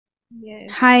Yes.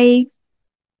 Hi,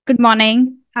 good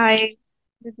morning. Hi.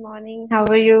 Good morning. How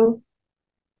are you?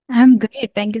 I'm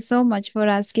great. Thank you so much for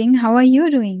asking. How are you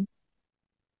doing?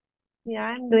 Yeah,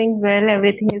 I'm doing well.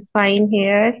 Everything is fine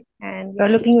here. And you're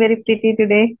looking very pretty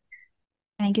today.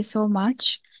 Thank you so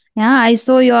much. Yeah, I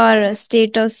saw your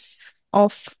status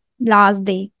of last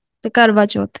day, the Karva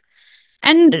Chauth.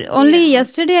 And only Yeah.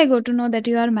 yesterday I got to know that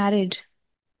you are married.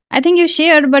 I think you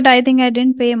shared, but I think I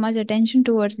didn't pay much attention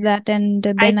towards that. And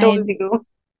I then told you.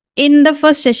 in the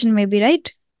first session, maybe,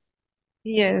 right?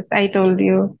 Yes, I told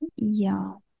you.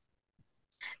 Yeah.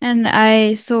 And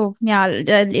yeah,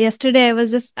 yesterday I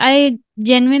was just, I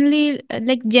genuinely,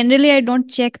 generally, I don't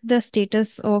check the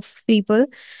status of people.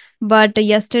 But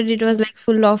yesterday it was Mhm. like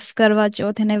full of Karwa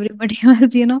Chauth and everybody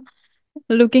was,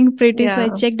 looking pretty. So I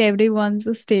Yeah. checked everyone's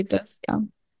status. Yeah.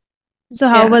 So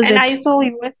how Yeah. was And it? I saw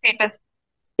your status.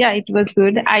 Yeah, it was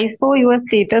good. I saw your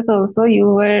status also.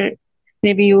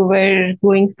 Maybe you were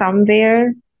going somewhere.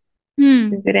 Is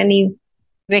Hmm. there any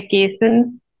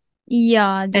vacation?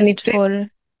 Yeah, Any just trip?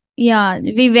 for, yeah,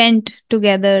 we went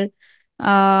together.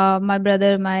 My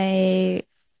brother, my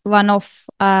one of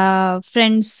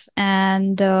friends,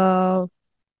 and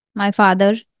my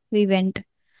father. We went.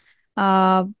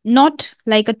 Not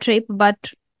like a trip,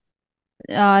 but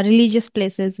religious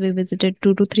places. We visited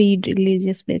 2 to 3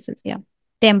 religious places. Yeah,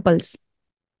 temples.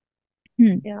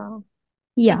 Hmm. Yeah. So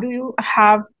Yeah. do you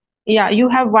have, yeah, you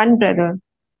have one brother.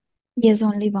 Yes,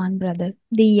 only one brother,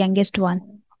 the youngest one.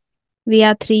 We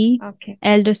are three Okay.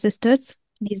 elder sisters.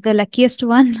 He's the luckiest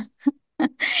one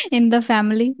in the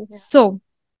family. Yeah. So,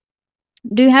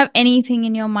 do you have anything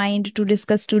in your mind to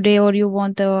discuss today, or you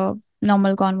want a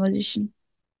normal conversation?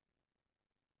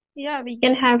 Yeah, we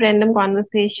can have random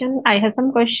conversation. I have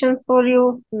some questions for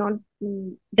you, not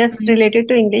just Mm. related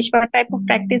to English. What type of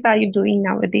practice are you doing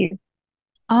nowadays?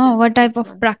 Oh, Just what this type of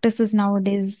one. practices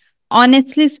nowadays?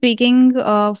 Honestly speaking,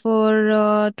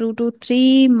 for 2 to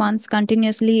 3 months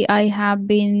continuously, I have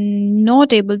been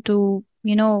not able to,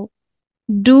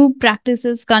 do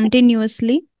practices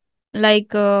continuously.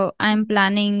 Like I'm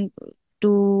planning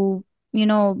to,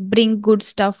 bring good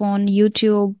stuff on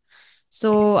YouTube.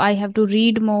 So I have to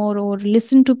read more or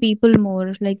listen to people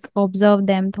more, like observe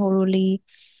them thoroughly.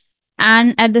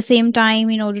 And at the same time,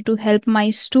 in order to help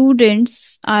my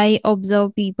students, I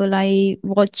observe people, I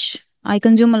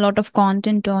consume a lot of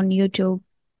content on YouTube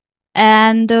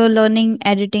and learning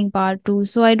editing part too.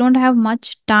 So I don't have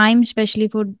much time, especially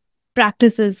for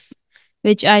practices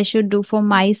which I should do for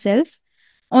myself.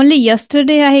 Only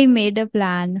yesterday I made a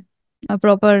plan, a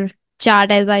proper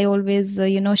chart, as I always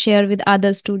share with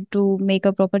others to make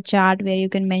a proper chart where you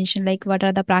can mention like what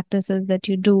are the practices that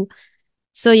you do.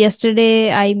 So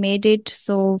yesterday I made it.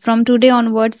 So from today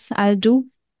onwards I'll do,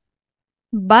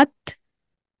 but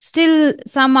still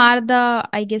some are the,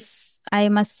 I guess I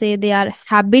must say, they are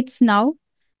habits now,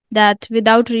 that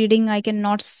without reading I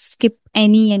cannot skip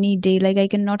any day, like I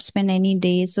cannot spend any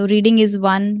day. So reading is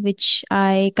one which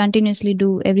I continuously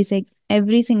do every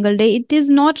single day. It is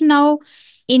not now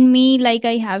in me like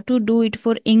I have to do it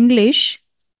for English,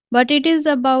 but it is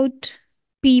about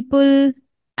people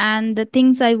and the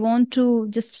things I want to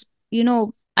just,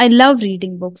 I love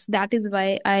reading books. That is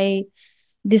why I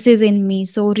this is in me.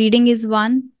 So reading is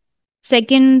one.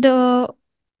 Second,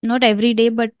 not every day,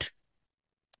 but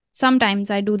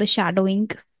sometimes I do the shadowing.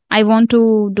 I want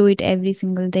to do it every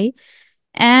single day.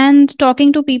 And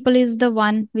talking to people is the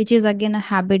one, which is again a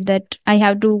habit that I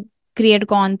have to create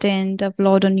content,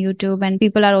 upload on YouTube, and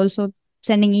people are also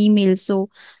sending emails. So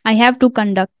I have to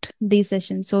conduct these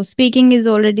sessions. So speaking is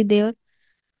already there.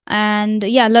 And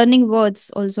yeah, learning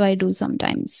words also I do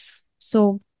sometimes.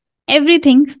 So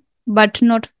everything, but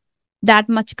not that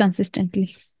much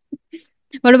consistently.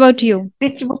 What about Yes. you?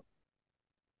 Which book?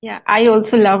 Yeah, I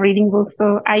also love reading books.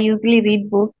 So I usually read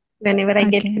books whenever I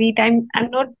get Okay. free time. I'm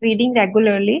not reading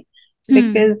regularly Hmm.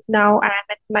 because now I'm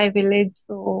at my village,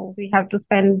 so we have to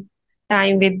spend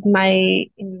time with my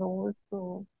in-laws.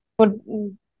 So for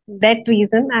that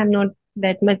reason, I'm not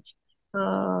that much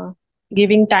uh,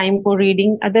 giving time for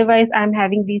reading. Otherwise, I'm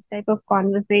having these type of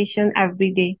conversation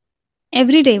every day.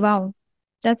 Every day. Wow.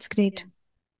 That's Yeah. great.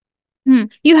 Hmm.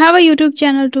 You have a YouTube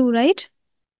channel too, right?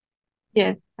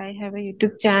 Yes, I have a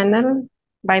YouTube channel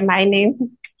by my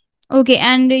name. Okay.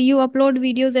 And you upload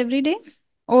videos every day?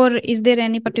 Or is there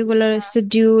any particular Yeah.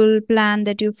 schedule plan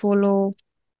that you follow?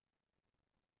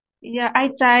 Yeah, I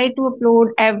try to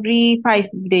upload every 5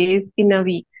 days in a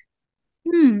week.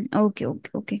 Hmm. Okay.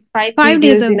 Okay. Okay. Five 5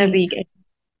 days videos a in a week. week.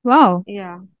 Wow.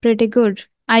 Yeah. Pretty good.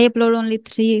 I upload only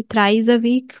thrice a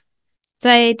week. So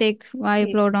I Yeah.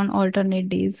 upload on alternate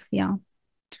days. Yeah.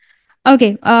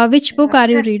 Okay. Which book Yeah. are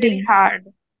you That's very reading? hard.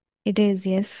 It is,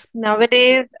 yes.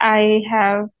 Nowadays, I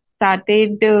have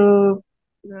started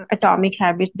Atomic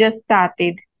Habits. Just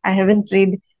started. I haven't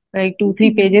read like two, three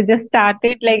Hmm. pages. Just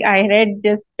started. Like I read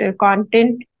just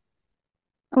content,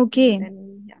 and Okay.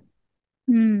 then yeah.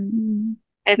 Hmm.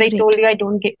 As I told Great.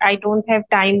 you, I don't have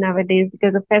time nowadays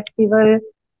because of festival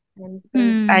and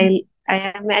because Hmm. I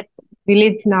am at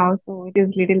village now, so it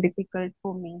is little difficult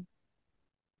for me.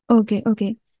 Okay,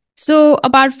 okay. So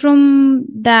apart from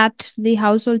that, the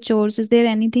household chores, is there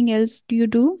anything else you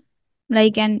do?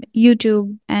 Like an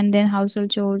YouTube and then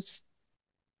household chores.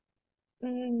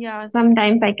 Yeah,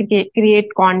 sometimes I create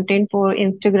content for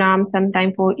Instagram,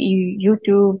 sometimes for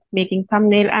YouTube, making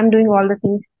thumbnail. I'm doing all the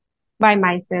things by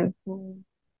myself. So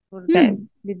for that, Hmm.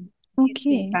 with these things,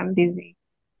 Okay. I'm busy.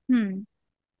 Hmm.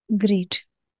 Great.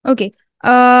 Okay.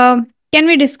 Can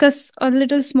we discuss a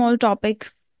little small topic,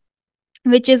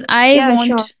 which is I Yeah, sure.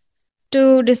 want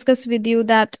to discuss with you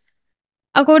that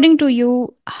according to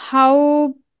you,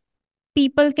 how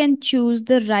people can choose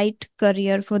the right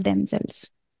career for themselves,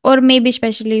 or maybe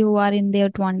especially who are in their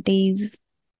 20s.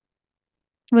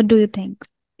 What do you think?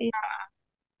 Yeah,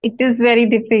 it is very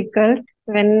difficult.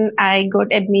 When I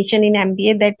got admission in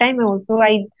MBA, that time also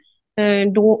I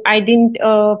didn't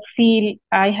feel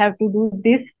I have to do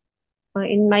this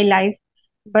in my life.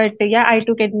 But yeah, I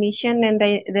took admission and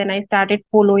then I started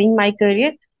following my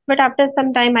career. But after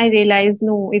some time, I realized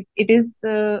no, it is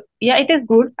yeah, it is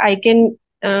good. I can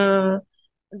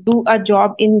do a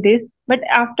job in this. But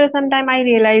after some time, I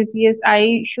realized yes,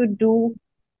 I should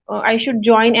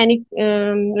join any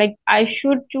like I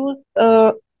should choose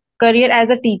a career as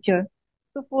a teacher.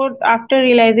 So for after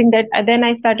realizing that, then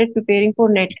I started preparing for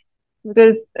NET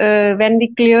because when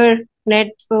we clear NET,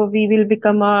 so we will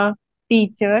become a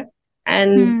teacher.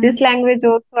 And Hmm. this language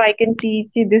also I can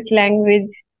teach this language.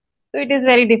 So it is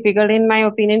very difficult. In my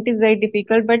opinion, it is very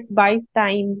difficult. But by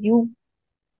time you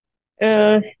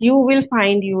will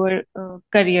find your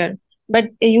career. But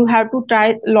you have to try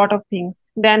a lot of things.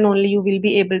 Then only you will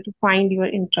be able to find your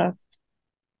interest.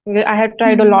 Well, I have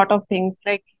tried a Hmm. lot of things.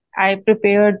 Like I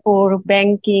prepared for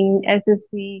banking,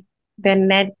 SSC, then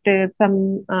net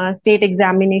some state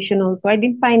examination also. I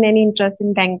didn't find any interest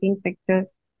in banking sector.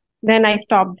 Then I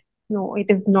stopped. No, it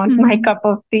is not my Hmm. cup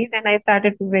of tea. Then I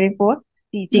started preparing for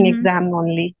teaching Hmm. exam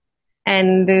only.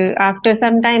 And after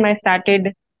some time, I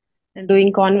started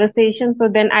doing conversation. So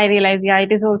then I realized, yeah,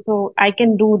 it is also I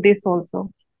can do this also.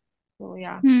 So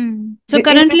yeah, Hmm. So In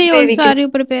this currently way we also can. are you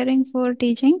preparing for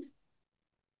teaching?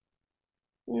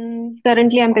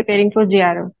 Currently, I'm preparing for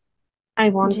JRO. I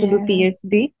want to do JRF.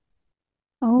 PhD.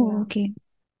 Oh, Yeah. okay.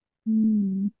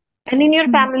 Hmm. And in your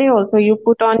Hmm. family also, you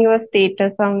put on your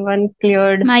status, someone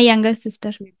cleared. My younger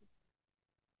sister.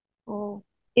 Oh,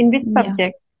 in which Yeah.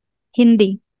 subject?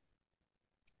 Hindi.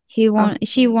 She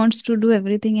Okay. wants to do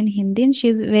everything in Hindi, and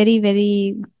she's very,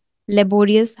 very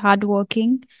laborious,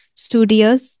 hardworking,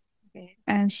 studious, Okay.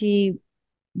 and she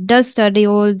does study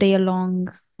all day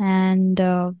long. And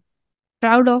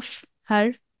proud of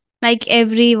her. Like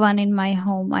everyone in my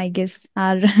home, I guess,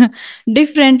 are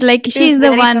different. Like It is she's the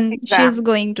very tough one, she's exam.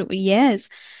 going to, yes.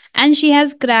 And she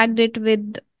has cracked Mhm. it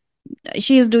with,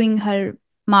 she is doing her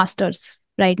master's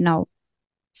right now.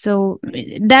 So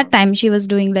that Wow. time she was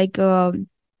doing like,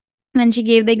 when she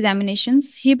gave the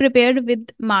examinations, she prepared with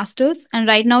masters, and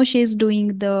right now she is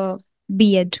doing the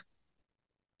B.Ed.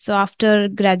 So after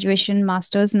graduation,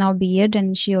 masters, now B.Ed,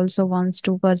 and she also wants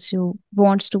to pursue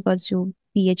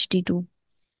PhD too.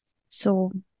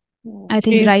 So I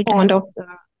She think is right fond time. of the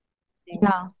things.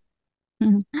 Yeah.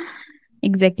 Mhm.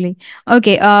 Exactly.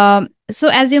 Okay. So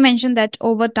as you mentioned that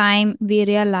over time we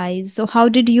realize. So how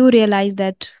did you realize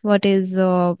that what is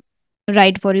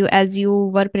right for you as you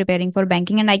were preparing for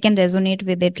banking? And I can resonate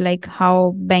with it, like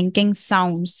how banking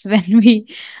sounds when we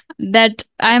that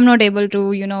I am not able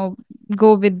to,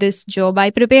 go with this job. I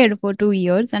prepared for 2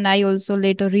 years, and I also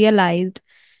later realized.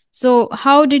 So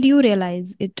how did you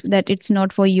realize it that it's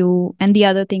not for you, and the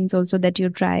other things also that you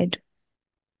tried?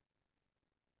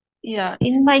 Yeah,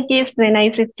 in my case, when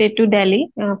I shifted to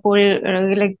Delhi for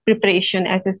like preparation,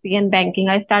 SSC and banking,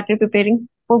 I started preparing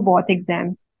for both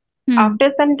exams. Hmm. After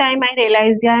some time, I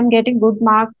realized, yeah, I'm getting good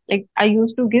marks. Like I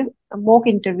used to give a mock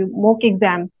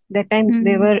exams. That time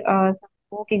there Hmm. were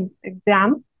some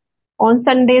exams on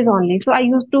Sundays only. So I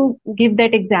used to give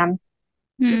that exams.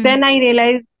 So Hmm. then I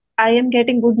realized I am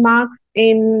getting good marks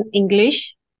in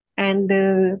English and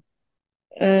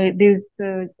this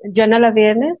general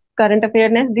awareness, current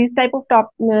awareness, these type of top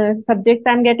subjects,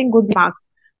 I'm getting good marks.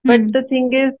 But Hmm. the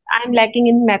thing is, I'm lacking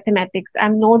in mathematics.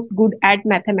 I'm not good at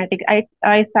mathematics.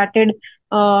 I started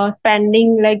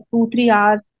spending like 2 3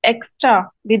 hours extra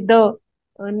with the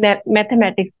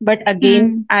mathematics, but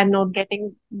again Hmm. I'm not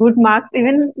getting good marks.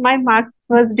 Even my marks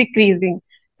was decreasing.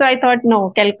 So I thought, no,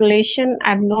 calculation,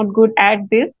 I'm not good at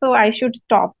this, so I should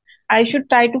stop. I should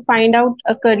try to find out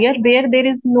a career where there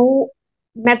is no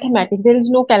mathematics, there is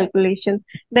no calculation.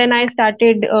 Then I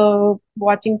started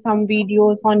watching some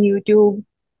videos on YouTube.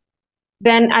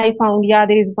 Then I found, yeah,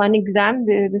 there is one exam.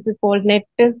 This is called NET,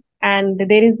 and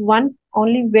there is one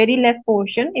only very less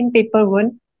portion in paper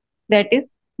one, that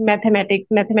is mathematics,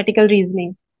 mathematical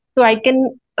reasoning. So I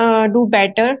can do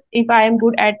better if I am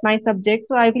good at my subject.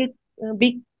 So I will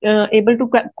be able to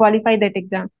qualify that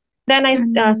exam. Then I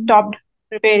Hmm. stopped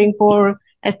preparing for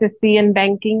SSC and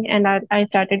banking, and I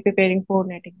started preparing for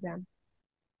NET exam.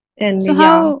 And So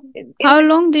yeah, how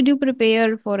long did you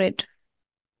prepare for it?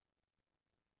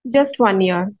 just 1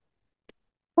 year.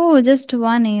 Oh, just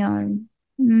 1 year.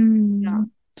 Yeah, Hmm.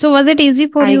 So was it easy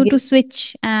for I you gave. to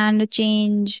switch and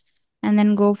change and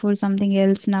then go for something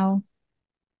else now?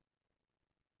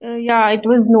 Yeah, it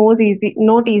was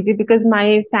not easy because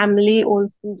my family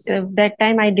also, that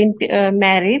time I didn't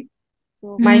marry.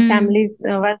 So my Hmm. family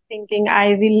was thinking I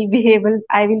will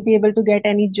be able to get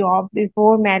any job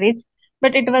before marriage,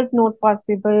 but it was not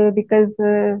possible because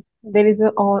there is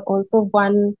also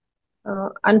one,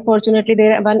 unfortunately,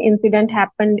 there one incident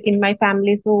happened in my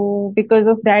family. So because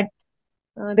of that,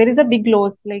 there is a big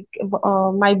loss. Like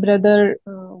my brother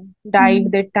died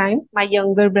Hmm. that time. My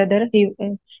younger brother,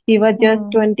 he was just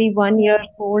Oh. 21 years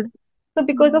old. So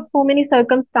because of Hmm. so many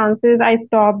circumstances, I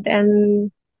stopped,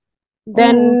 and Oh,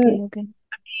 then okay, okay.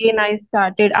 again I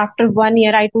started. After 1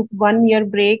 year, I took 1 year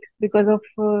break because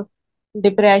of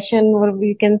depression, or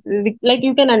we can like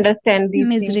you can understand these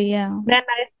things. Misery, yeah. Then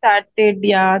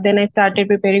I started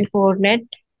preparing for NET,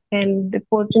 and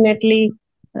fortunately,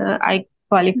 I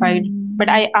qualified. But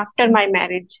Hmm. I after my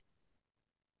marriage.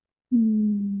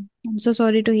 Hmm. I'm so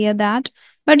sorry to hear that.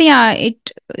 But yeah,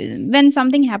 it when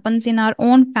something happens in our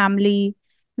own family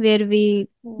where we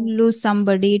Hmm. lose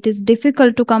somebody, it is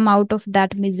difficult to come out of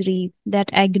that misery, that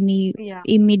agony Yeah,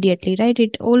 immediately, right?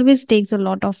 It always takes a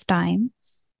lot of time.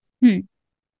 Hmm.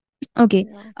 Okay.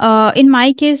 yeah, In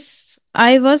my case,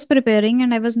 I was preparing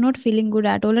and I was not feeling good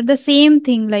at all. At the same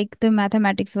thing, like the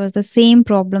mathematics was the same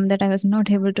problem that I was not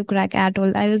able to crack at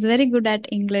all. I was very good at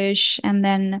English and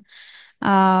then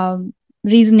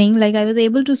reasoning. Like I was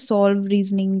able to solve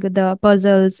reasoning, the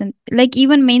puzzles, and like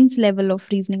even mains level of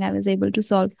reasoning, I was able to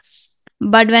solve.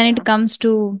 But when it yeah. comes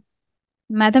to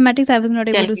mathematics, I was not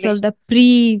able to solve Calculation. the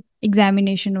pre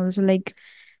examination also. Like,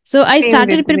 so I Same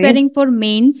started with me. preparing for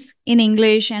mains in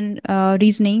English and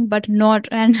reasoning, but not,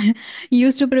 and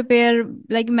used to prepare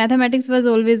like mathematics was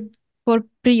always for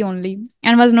pre only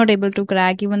and was not able to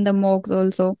crack even the mocks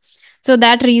also. So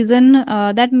that reason,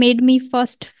 that made me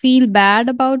first feel bad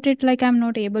about it, like I'm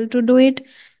not able to do it.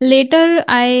 Later,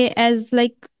 I, as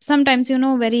like sometimes,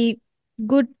 very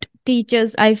good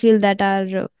teachers, I feel that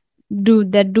are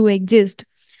do exist.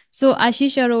 So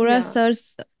Ashish Arora Yeah,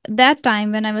 sirs, that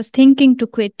time when I was thinking to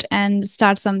quit and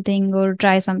start something or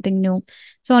try something new.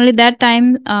 So only that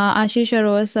time, Ashish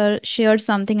Arora sir shared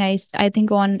something, I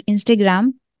think on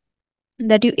Instagram,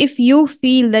 that you, if you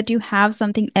feel that you have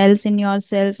something else in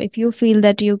yourself, if you feel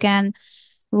that you can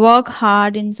work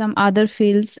hard in some other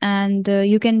fields and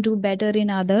you can do better in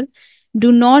other,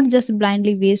 do not just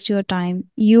blindly waste your time.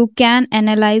 You can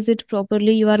analyze it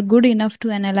properly. You are good enough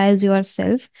to analyze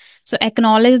yourself. So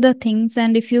acknowledge the things,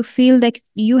 and if you feel that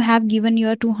you have given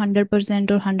your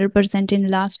 200% or 100% in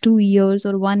last 2 years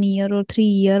or 1 year or 3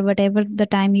 year, whatever the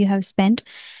time you have spent,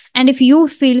 and if you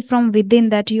feel from within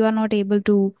that you are not able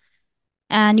to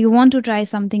and you want to try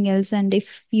something else, and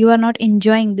if you are not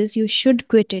enjoying this, you should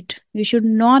quit it. You should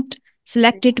not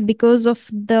select yeah, it because of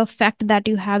the fact that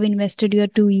you have invested your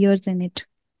 2 years in it.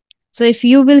 So if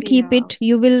you will keep yeah, it,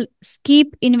 you will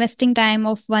keep investing time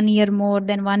of 1 year more,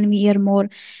 than 1 year more.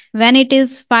 When it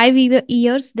is 5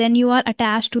 years, then you are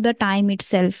attached to the time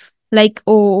itself. Like,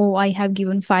 oh, I have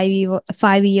given 5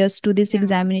 years to this yeah,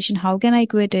 examination. How can I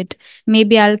quit it?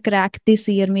 Maybe I'll crack this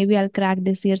year. Maybe I'll crack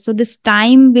this year. So this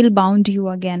time will bound you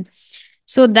again.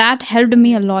 So that helped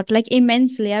me a right. lot, like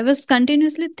immensely. I was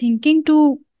continuously thinking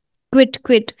to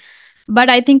quit, but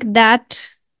I think that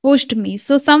pushed me.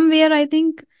 So somewhere I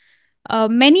think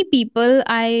many people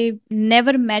I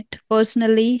never met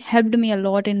personally helped me a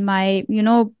lot in my,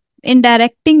 in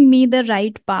directing me the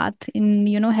right path, in,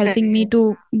 helping me Career.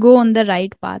 to go on the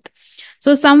right path.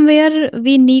 So somewhere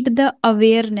we need the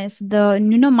awareness, the,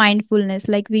 mindfulness.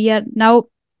 Like we are now,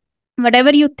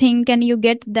 whatever you think and you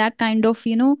get that kind of,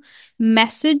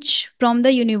 message from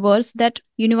the universe, that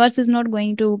universe is not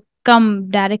going to come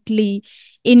directly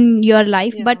in your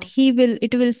life, but Yeah.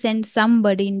 it will send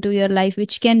somebody into your life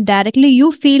which can directly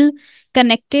you feel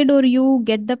connected, or you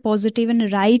get the positive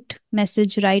and right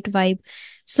message, right vibe.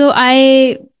 So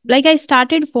I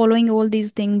started following all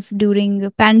these things during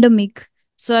the pandemic.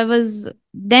 So I was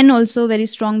then also very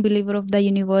strong believer of the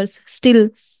universe still.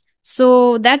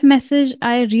 So that message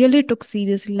I really took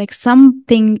seriously, like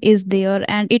something is there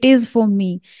and it is for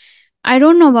me. I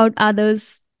don't know about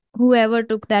others, whoever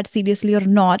took that seriously or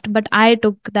not, but I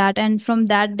took that. And from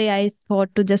that day, I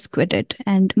thought to just quit it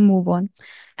and move on.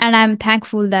 And I'm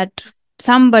thankful that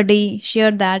somebody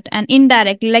shared that, and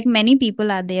indirectly, like many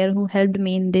people are there who helped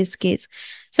me in this case.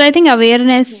 So I think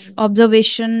awareness, Hmm.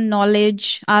 observation,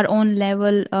 knowledge, our own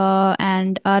level,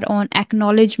 and our own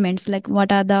acknowledgements, like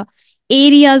what are the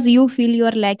areas you feel you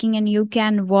are lacking and you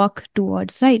can work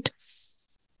towards, right?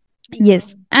 Yeah.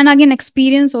 Yes. And again,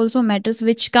 experience also matters,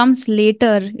 which comes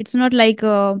later. It's not like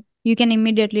you can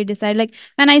immediately decide. Like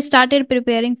when I started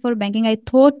preparing for banking, I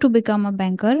thought to become a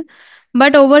banker.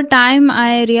 But over time,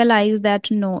 I Hmm. realized that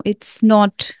no, it's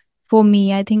not for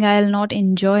me. I think I'll not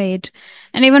enjoy it.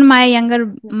 And even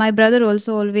my brother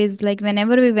also always, like,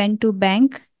 whenever we went to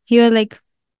bank, he was like,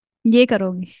 ye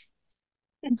karoge.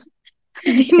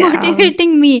 Yeah.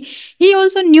 Demotivating me. He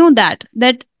also knew that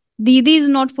Didi is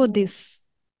not for Hmm. this.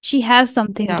 She has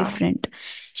something Yeah. different.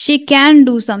 She can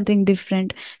do something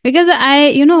different. Because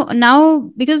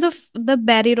now because of the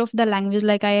barrier of the language,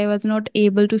 like I was not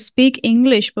able to speak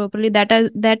English properly.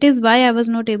 That is why I was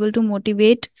not able to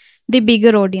motivate the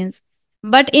bigger audience.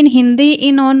 But in Hindi,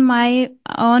 in on my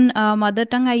on mother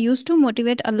tongue, I used to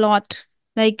motivate a lot.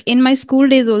 Like in my school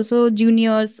days also,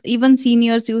 juniors, even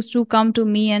seniors used to come to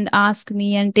me and ask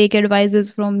me and take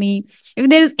advices from me. If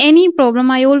there is any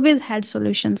problem, I always had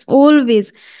solutions,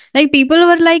 always. Like people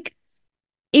were like,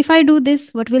 if I do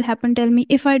this, what will happen? Tell me.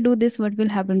 If I do this, what will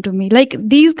happen to me? Like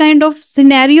these kind of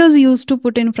scenarios used to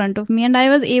put in front of me, and I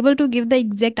was able to give the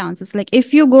exact answers. Like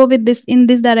if you go with this in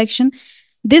this direction,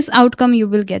 this outcome you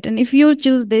will get, and if you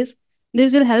choose this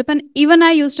will help. And even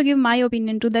I used to give my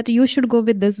opinion to that, you should go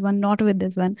with this one, not with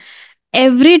this one.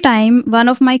 Every time one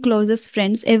of my closest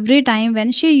friends, every time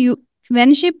when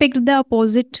she picked the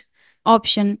opposite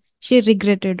option, she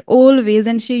regretted always,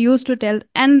 and she used to tell.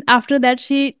 And after that,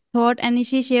 she thought and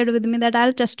she shared with me that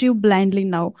I'll trust you blindly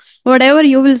now. Whatever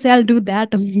you will say, I'll do that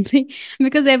only.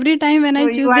 Because every time when I So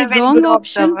you choose the are very good wrong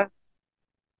option, observer.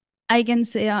 I can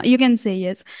say, you can say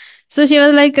yes. So she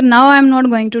was like, now I'm not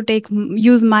going to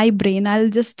use my brain. I'll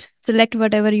just select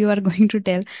whatever you are going to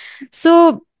tell.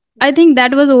 So I think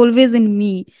that was always in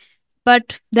me.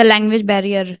 But the language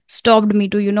barrier stopped me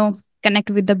to,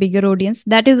 connect with the bigger audience.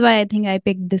 That is why I think I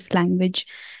picked this language.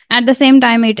 At the same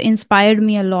time, it inspired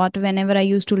me a lot whenever I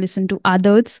used to listen to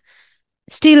others.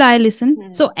 Still, I listen.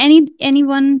 So, Hmm.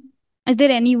 is there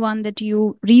anyone that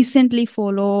you recently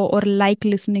follow or like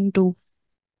listening to?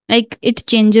 Like it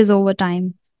changes over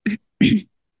time.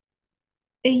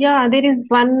 Yeah, there is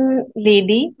one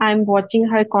lady. I'm watching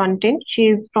her content.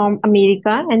 She's from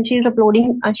America and she's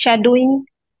uploading shadowing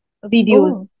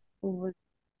videos. Oh,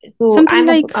 So something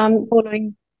like, I'm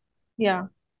following. Yeah.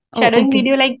 oh, Shadowing okay.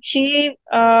 video, like she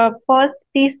first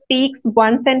she speaks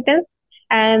one sentence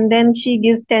and then she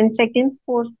gives 10 seconds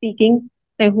for speaking,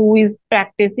 who is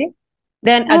practicing.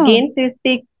 Then Oh, again she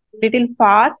speaks little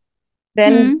fast.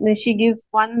 Then hmm, she gives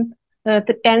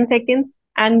 10 seconds,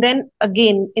 and then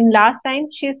again in last time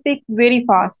she speaks very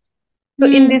fast. So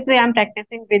in hmm, this way I'm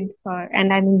practicing with her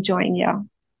and I'm enjoying. Yeah.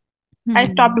 I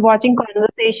stopped hmm, watching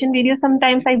conversation videos.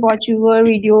 Sometimes I watch your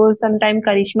videos, sometimes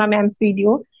Karishma ma'am's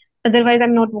video. Otherwise,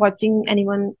 I'm not watching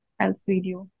anyone else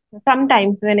video.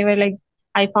 Sometimes, whenever like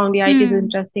I found, yeah, it is hmm,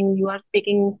 interesting. You are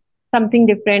speaking something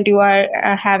different. You are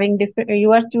having different.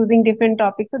 You are choosing different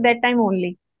topics. So that time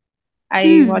only I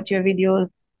hmm. watch your videos.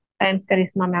 Thanks,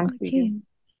 Karishma ma'am's video. Okay.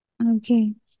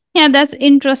 Okay. Yeah, that's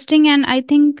interesting. And I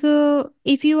think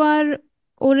if you are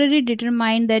already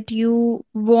determined that you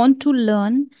want to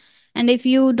learn, and if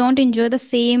you don't enjoy the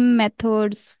same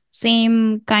methods,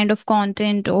 same kind of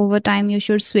content over time, you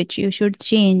should switch, you should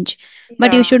change,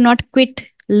 but you Yeah, should not quit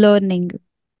learning.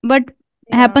 But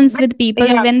yeah, happens but with people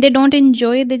yeah, when they don't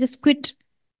enjoy, they just quit.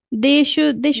 They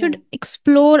should hmm,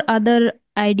 explore other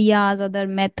ideas, other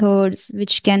methods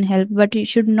which can help, but they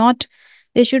should not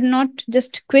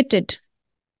just quit it.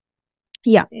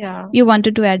 Yeah. yeah. You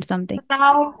wanted to add something. So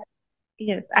now,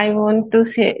 yes, I want to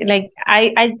say, like,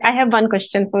 I have one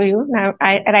question for you now,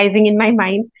 arising in my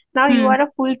mind. Now you Hmm. are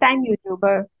a full-time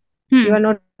YouTuber. You Hmm. are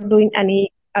not doing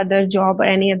any other job or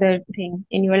any other thing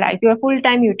in your life. You are a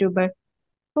full-time YouTuber.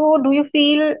 So do you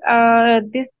feel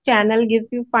this channel gives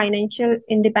you financial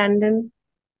independence?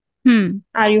 Hmm.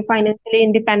 Are you financially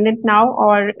independent now,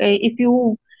 or if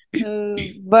you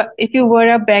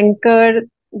were a banker,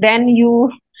 then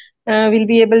you will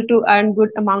be able to earn good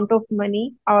amount of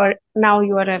money, or now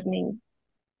you are earning?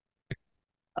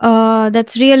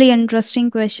 That's really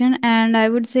interesting question, and I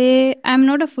would say I'm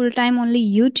not a full-time only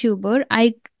YouTuber.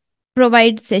 I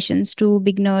provide sessions to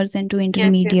beginners and to Yes, yes.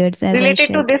 intermediates, as I Related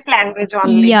to shared. this language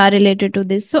only. Yeah, related to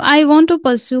this. So I want to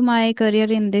pursue my career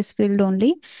in this field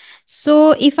only.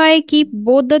 So if I keep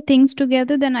both the things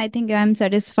together, then I think I'm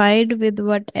satisfied with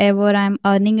whatever I'm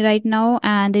earning right now.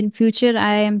 And in future,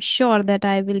 I am sure that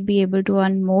I will be able to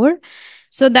earn more.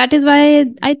 So that is why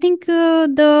I think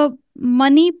the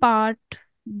money part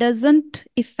doesn't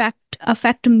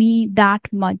affect me that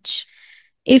much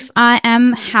if I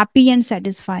am Mm. happy and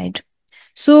satisfied.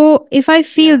 So if I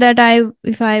feel Yeah. that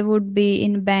if I would be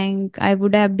in bank, I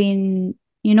would have been,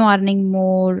 earning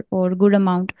more or good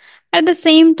amount. At the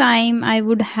same time, I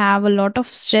would have a lot of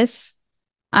stress.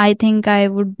 I think I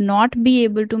would not be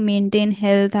able to maintain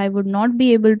health. I would not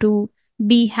be able to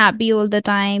be happy all the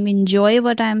time, enjoy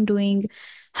what I'm doing.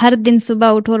 हर दिन सुबह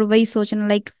उठो और वही सोचना,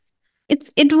 like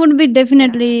it would be Yeah.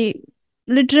 definitely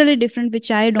literally different,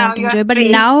 which I Now don't you are enjoy. But free.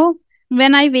 now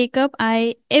when I wake up,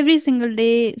 I every single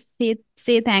day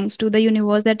say thanks to the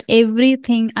universe that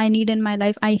everything I need in my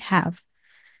life I have.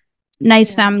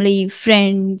 Nice Yeah. family,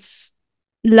 friends,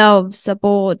 love,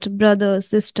 support, brother,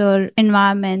 sister,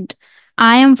 environment.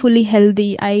 I am fully healthy.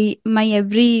 My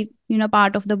every,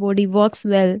 part of the body works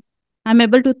well. I'm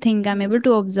able to think, I'm able Mm.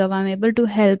 to observe, I'm able to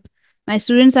help. My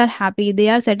students are happy, they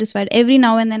are satisfied. Every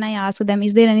now and then I ask them,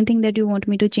 is there anything that you want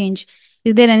me to change?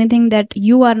 Is there anything that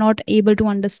you are not able to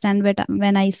understand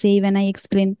when I say, when I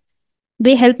explain?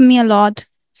 They help me a lot.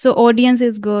 So audience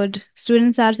is good,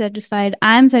 students are satisfied,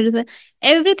 I am satisfied.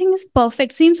 Everything is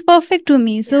perfect, seems perfect to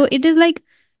me. So Yeah. it is like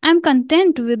I'm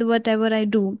content with whatever I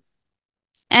do.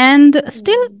 And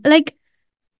still, Mm. like,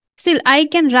 still I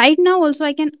can right now also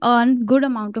I can earn good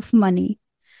amount of money.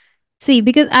 See,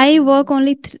 because I Mm. work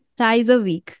only thrice a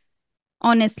week,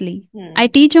 honestly. I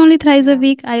Mm. teach only thrice a Yeah.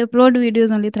 week, I upload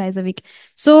videos only thrice a week.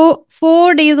 So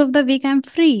 4 days of the week I'm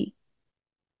free.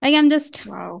 Like I'm just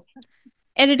Wow.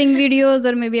 editing videos,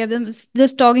 or maybe I'm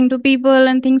just talking to people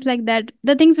and things like that,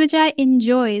 the things which I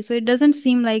enjoy. So it doesn't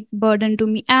seem like burden to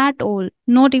me at all,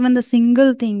 not even the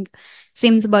single thing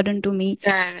seems burden to me.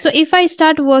 So Correct. if I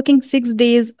start working 6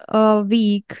 days a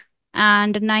week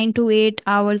and 9 to 8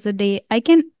 hours a day, I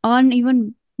can earn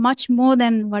even much more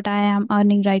than what I am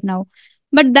earning right now,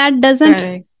 but that doesn't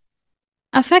Correct.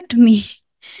 affect me.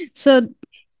 So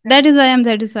that is Correct. why I'm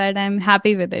satisfied, I'm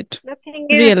happy with it, The thing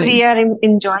is, we really. are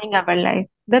enjoying our life.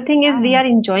 The thing is, we Yeah. are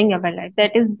enjoying our life.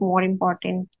 That is more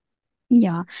important.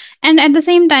 Yeah. And at the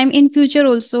same time, in future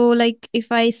also, like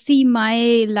if I see my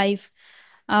life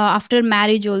after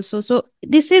marriage also, so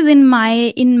this is in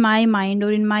my mind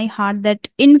or in my heart that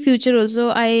in future also,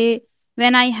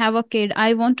 when I have a kid,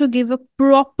 I want to give a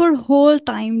proper whole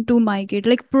time to my kid,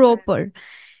 like Correct. proper.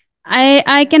 I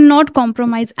Yeah. cannot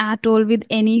compromise at all with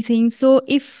anything. So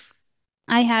if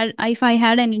I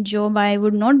had any job, I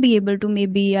would not be able to,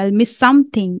 maybe I'll miss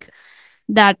something,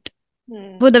 that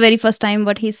Hmm. for the very first time,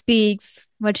 what he speaks,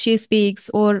 what she speaks,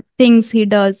 or things he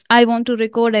does, I want to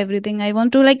record everything. I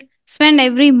want to like spend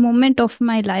every moment of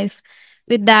my life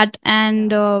with that.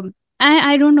 And Yeah.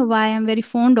 I don't know why I'm very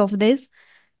fond of this.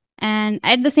 And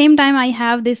at the same time, I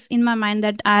have this in my mind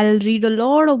that I'll read a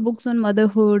lot of books on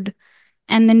motherhood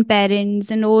and then parents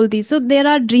and all these. So there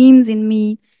are dreams in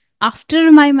me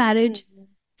after my marriage. Hmm.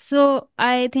 So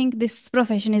I think this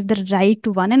profession is the right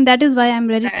one, and that is why I'm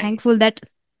very Right. thankful that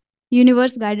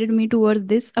universe guided me towards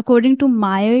this according to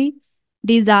my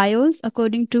desires,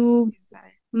 according to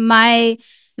Right. my,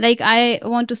 like, I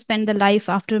want to spend the life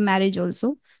after marriage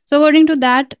also. So according to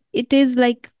that, it is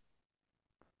like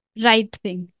right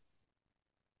thing.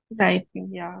 Right.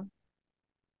 Yeah.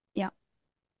 Yeah.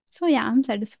 So yeah, I'm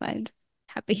satisfied,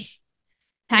 happy,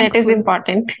 That is thankful.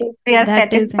 important. If we are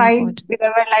That is satisfied important. with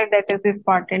our life, that is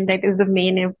important. That is the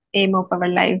main aim of our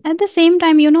life. At the same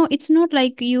time, it's not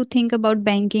like you think about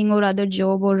banking or other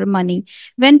job or money.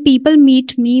 When people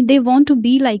meet me, they want to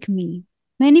be like me.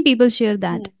 Many people share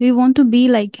that. Hmm. We want to be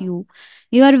like you.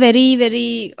 You are very,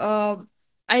 very,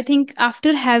 I think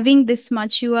after having this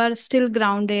much, you are still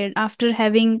grounded. After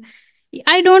having,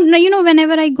 I don't know,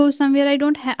 whenever I go somewhere, I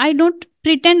don't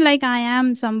pretend like I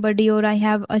am somebody or I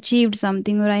have achieved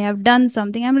something or I have done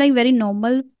something. I'm like very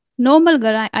normal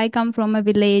girl. I come from a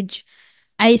village.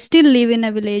 I still live in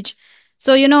a village.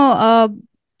 So,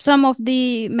 some of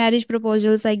the marriage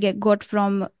proposals I got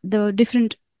from the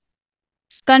different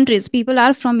countries. People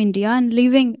are from India and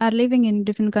living in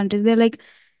different countries. They're like,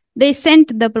 They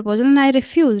sent the proposal and I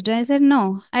refused. I said,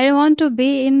 no, I want to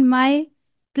be in my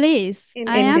place. In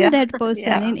I am India. that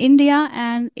person Yeah. in India,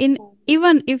 and in Mm.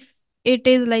 even if it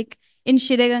is like in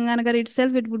Shireganganagar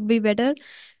itself, it would be better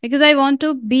because I want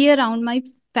to be around my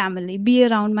family, be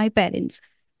around my parents.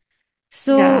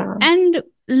 So, Yeah. and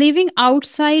living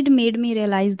outside made me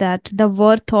realize that the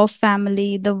worth of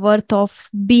family, the worth of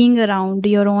being around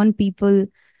your own people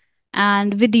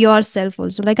and with yourself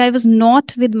also. Like I was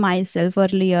not with myself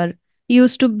earlier.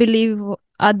 Used to believe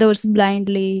others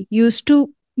blindly. Used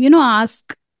to,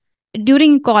 ask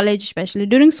during college, especially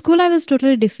during school, I was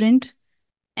totally different.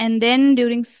 And then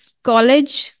during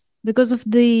college, because of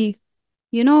the,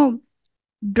 you know,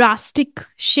 drastic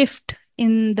shift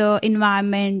in the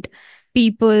environment,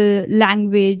 people,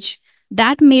 language,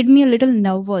 that made me a little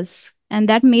nervous. And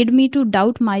that made me to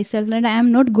doubt myself that I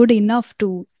am not good enough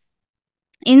to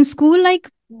in school. Like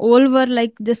all were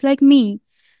like just like me,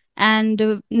 and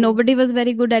Mm. nobody was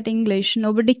very good at English,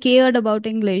 nobody cared about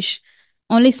English.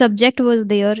 Only subject was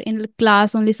there in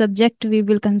class, only subject we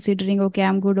will considering, okay,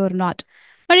 I'm good or not.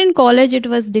 But in college it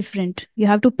was different. You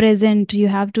have to present, you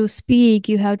have to speak,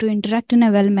 you have to interact in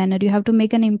a well manner, you have to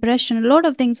make an impression. A lot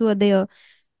of things were there.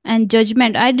 And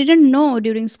judgment, I didn't know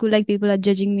during school like people are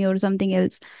judging me or something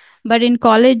else, but in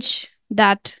college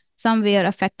that somewhere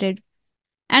affected.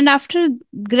 And after,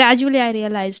 gradually I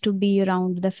realized to be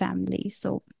around the family.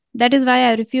 So that is why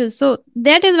I refuse. So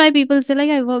that is why people say like,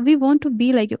 we want to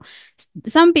be like you.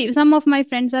 Some people, some of my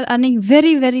friends are earning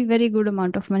very very very good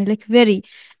amount of money, like very.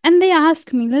 And they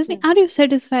ask me, Leslie, Yeah. are you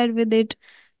satisfied with it?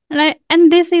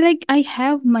 And they say like, I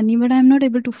have money but I'm not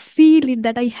able to feel it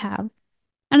that I have.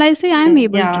 And I say I'm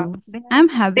able Yeah. to, I'm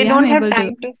They happy, I'm don't have able to.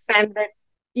 time to spend that.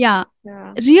 Yeah,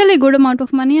 Yeah. really good amount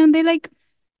of money. And they like,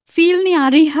 feel नहीं आ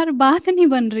रही यार, बात नहीं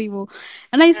बन रही वो.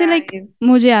 And I say like, Right.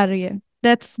 मुझे आ रही है,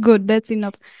 that's good, that's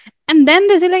enough. And then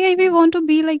they say like, if we Mm. want to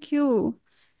be like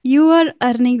you are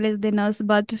earning less than us,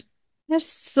 but you're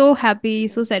so happy,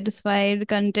 so satisfied,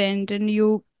 content, and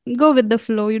you go with the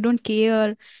flow. You don't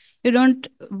care, you don't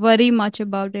worry much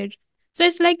about it. So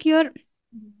it's like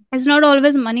it's not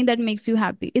always money that makes you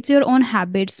happy, it's your own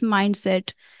habits,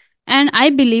 mindset. And I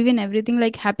believe in everything,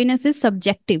 like happiness is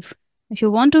subjective. If you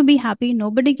want to be happy,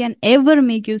 nobody can ever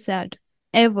make you sad.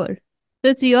 Ever.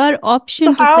 So it's your So option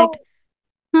to how select,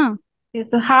 huh?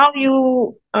 so how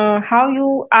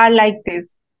you are like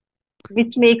this?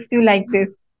 Which makes you like this?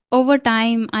 Over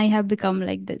time, I have become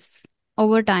like this.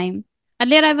 Over time.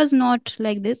 Earlier, I was not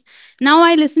like this. Now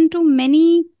I listen to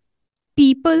many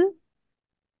people,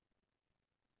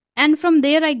 and from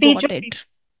there, I got Spiritual it.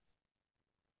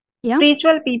 Yeah.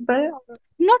 spiritual people,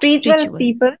 Not spiritual spiritual.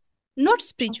 people. Not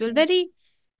spiritual. Okay. Very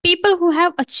people who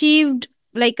have achieved,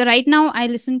 like right now I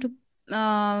listen to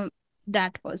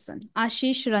that person,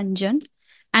 Ashish Ranjan,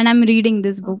 and I'm reading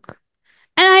this book.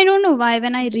 And I don't know why,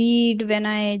 when I read, when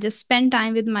I just spend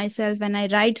time with myself, when I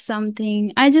write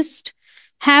something, I just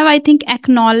have, I think,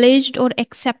 acknowledged or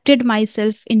accepted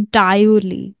myself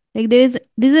entirely. Like there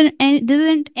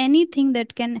isn't anything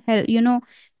that can help,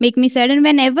 make me sad. And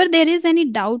whenever there is any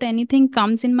doubt, anything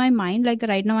comes in my mind, like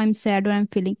right now I'm sad or I'm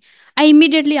feeling, I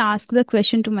immediately ask the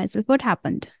question to myself, what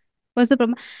happened? What's the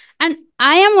problem? And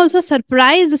I am also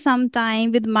surprised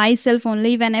sometime with myself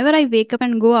only whenever I wake up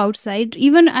and go outside.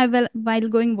 Even while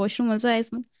going washroom also, I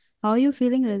ask, how are you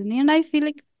feeling, Rajni? And I feel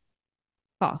like,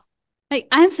 wow. Like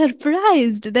I am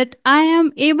surprised that I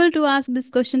am able to ask this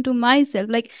question to myself.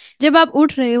 Like, जब आप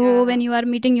उठ रहे हो, Yeah. when you are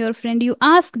meeting your friend, you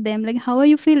ask them like, how are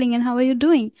you feeling and how are you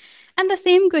doing? And the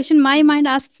same question my Mm. mind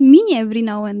asks me every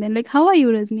now and then, like, how are you,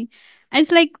 Rajni? And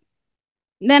it's like,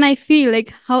 then I feel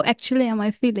like, how actually am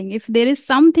I feeling? If there is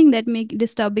something that make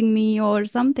disturbing me or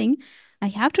something, I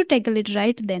have to tackle it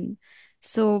right then.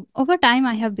 So over time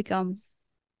I have become,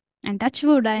 and touch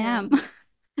wood I Yeah. am.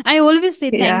 I always say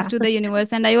thanks Yeah. to the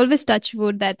universe, and I always touch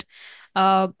wood that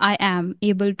I am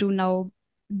able to now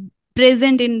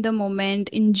present in the moment,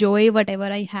 enjoy whatever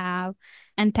I have,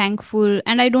 and thankful.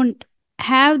 And I don't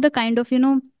have the kind of,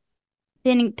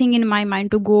 thing in my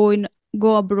mind to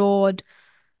go abroad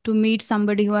to meet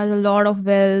somebody who has a lot of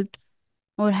wealth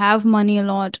or have money a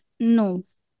lot. No,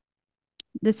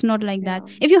 it's not like that.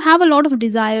 Yeah. If you have a lot of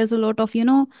desires, a lot of,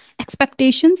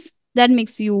 expectations, that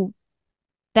makes you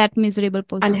that miserable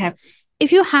person. Unhappy.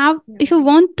 If Yeah. you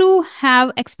want to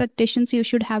have expectations, you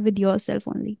should have with yourself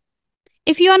only.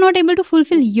 If you are not able to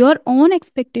fulfill Mm. your own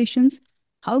expectations,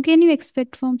 how can you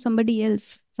expect from somebody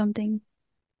else something,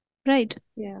 right?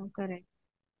 Yeah. Correct.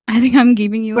 I think I'm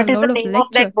giving you a What is the lot of name of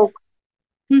lecture. that book?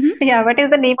 Hmm. Yeah. What is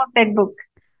the name of that book?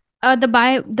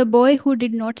 The boy who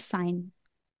did not sign.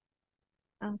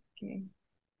 Okay.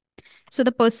 So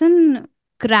the person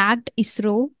cracked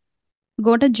ISRO.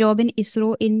 got a job in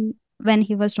ISRO in when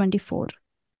he was 24.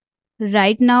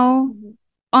 Right now, Mhm.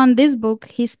 on this book,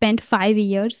 he spent 5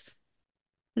 years.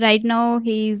 Right now,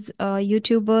 he's a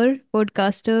YouTuber,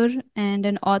 podcaster, and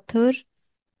an author,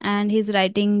 and he's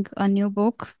writing a new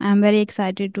book. I'm very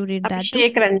excited to read that too.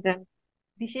 Abhishek Ranjan.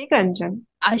 Abhishek Ranjan.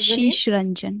 Is the name? Ashish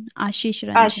Ranjan. Ashish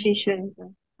Ranjan. Ashish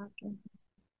Ranjan. Okay.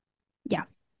 Yeah.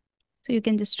 So you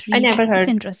can just I read. never It's heard.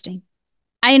 interesting.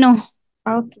 I know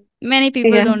Okay. many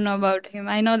people Yeah. don't know about him.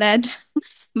 I know that.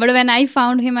 But when I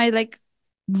found him, I like,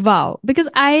 wow. Because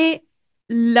I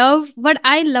love what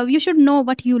I love. You should know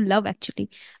what you love actually.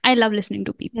 I love listening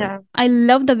to people. Yeah. I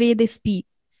love the way they speak.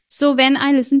 So when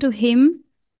I listen to him,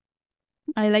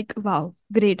 I like, wow,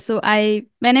 great. So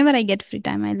whenever I get free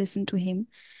time, I listen to him.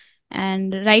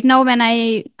 And right now, when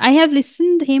I have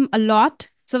listened him a lot.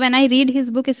 So when I read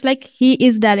his book, it's like he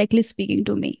is directly speaking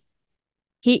to me.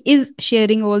 He is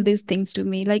sharing all these Mhm. things to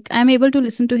me. Like I'm able to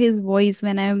listen to his voice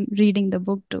when I'm reading the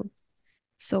book too.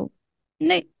 So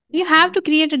you have Yeah. to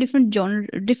create a different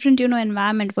genre, different,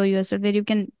 environment for yourself where you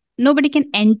can nobody can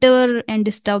enter and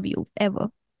disturb you ever.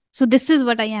 So this is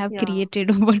what I have Yeah.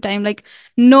 created over time. Like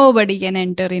nobody can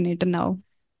enter in it now.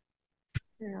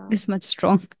 Yeah. This much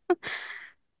strong.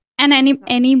 And Okay.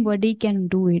 anybody can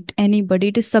do it. Anybody,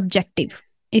 it is subjective.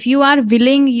 If you are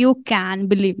willing, you can,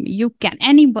 believe me, you can.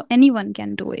 Anyone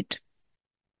can do it.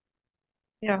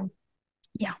 Yeah.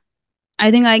 Yeah.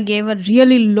 I think I gave a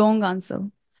really long answer.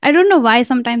 I don't know why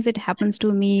sometimes it happens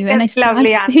to me when I That's start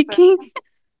lovely answer. speaking.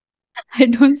 I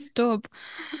don't stop.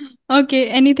 Okay,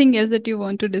 anything else that you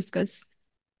want to discuss?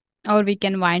 Or we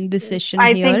can wind this Yes. session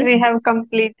I think here. we have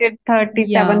completed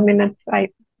 37 Yeah. minutes. I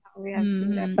think now we have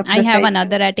to wrap up I the have session.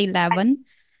 another at I, 11.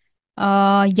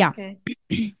 Yeah. okay.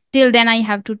 Till then, I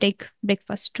have to take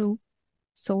breakfast too.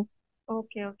 So,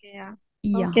 Okay. Okay. Yeah.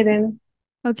 yeah. Okay then.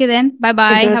 Okay, then. Bye It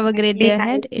bye. was Have a great day really nice.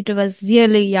 ahead. It was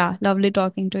really, yeah, lovely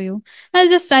talking to you. I was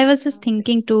just Okay.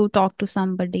 thinking to talk to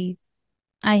somebody.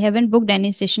 I haven't booked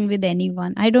any session with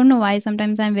anyone. I don't know why.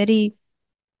 Sometimes I'm very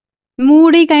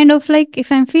moody, kind of like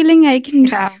if I'm feeling, I can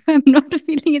do. Yeah. If I'm not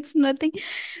feeling, it's nothing.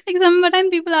 Like sometimes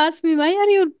people ask me, why are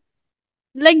you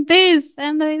like this?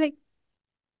 And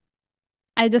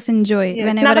I just enjoy Yes.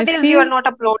 whenever I Nowadays you are feel. not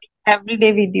uploading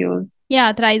everyday videos.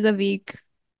 Yeah, thrice a week.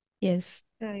 Yes.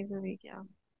 Twice a week. Yeah.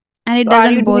 And it So are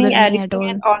doesn't you bother doing me at editing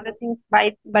and all. all the things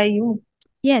by you?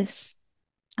 Yes,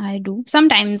 I do.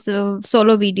 Sometimes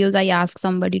solo videos, I ask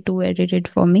somebody to edit it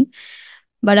for me.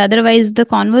 But otherwise, the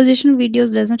conversation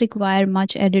videos doesn't require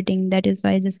much editing. That is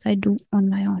why just I do on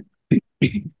my own.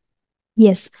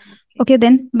 Yes. Okay. Okay,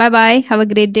 then. Bye bye. Have a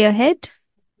great day ahead.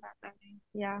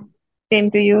 Yeah.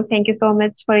 Same to you. Thank you so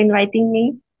much for inviting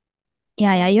me.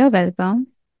 Yeah, yeah, you're welcome.